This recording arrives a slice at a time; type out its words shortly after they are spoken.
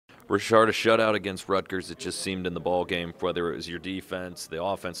Rashard, a shutout against Rutgers, it just seemed in the ball game, whether it was your defense, the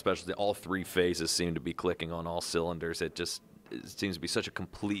offense, especially all three phases seemed to be clicking on all cylinders. It seems to be such a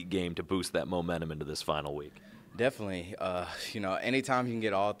complete game to boost that momentum into this final week. Definitely. Anytime you can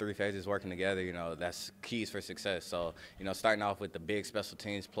get all three phases working together, that's keys for success. So, starting off with the big special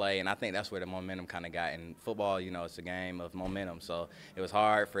teams play, and I think that's where the momentum kind of got. In football, it's a game of momentum. So it was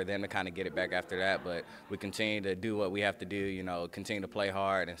hard for them to kind of get it back after that, but we continue to do what we have to do, continue to play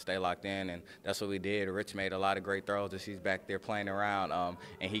hard and stay locked in, and that's what we did. Rich made a lot of great throws as he's back there playing around,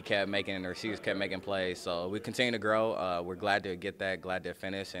 and he kept making, the receivers kept making plays. So we continue to grow. We're glad to get that, glad to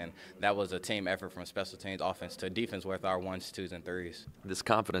finish, and that was a team effort from special teams, offense to defense with our 1s, 2s, and 3s. This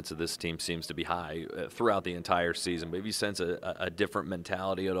confidence of this team seems to be high throughout the entire season. But have you sense a different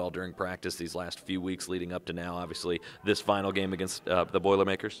mentality at all during practice these last few weeks leading up to now, obviously, this final game against the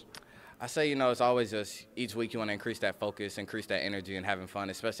Boilermakers? I say, it's always just each week you want to increase that focus, increase that energy, and having fun,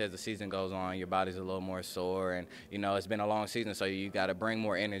 especially as the season goes on. Your body's a little more sore, and, it's been a long season, so you got to bring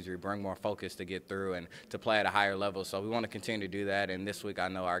more energy, bring more focus to get through and to play at a higher level. So we want to continue to do that, and this week I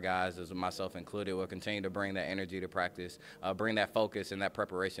know our guys, as myself included, will continue to bring that energy to practice, bring that focus and that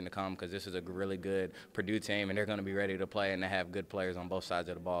preparation to come, because this is a really good Purdue team, and they're going to be ready to play, and they have good players on both sides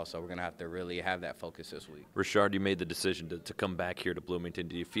of the ball, so we're going to have to really have that focus this week. Rashard, you made the decision to come back here to Bloomington.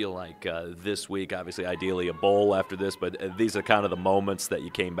 Do you feel like this week, obviously ideally a bowl after this, but these are kind of the moments that you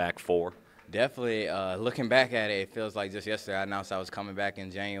came back for? Definitely. Looking back at it, it feels like just yesterday I announced I was coming back in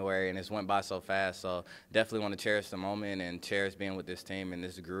January, and it's went by so fast. So definitely want to cherish the moment and cherish being with this team and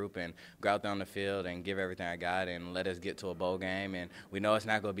this group and go out there on the field and give everything I got and let us get to a bowl game. And we know it's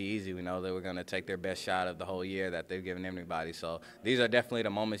not going to be easy. We know that we're going to take their best shot of the whole year that they've given everybody. So these are definitely the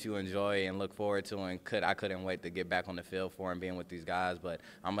moments you enjoy and look forward to, and I couldn't wait to get back on the field for and being with these guys. But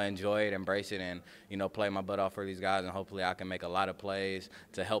I'm going to enjoy it, embrace it, and, play my butt off for these guys, and hopefully I can make a lot of plays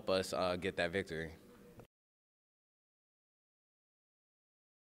to help us get that victory.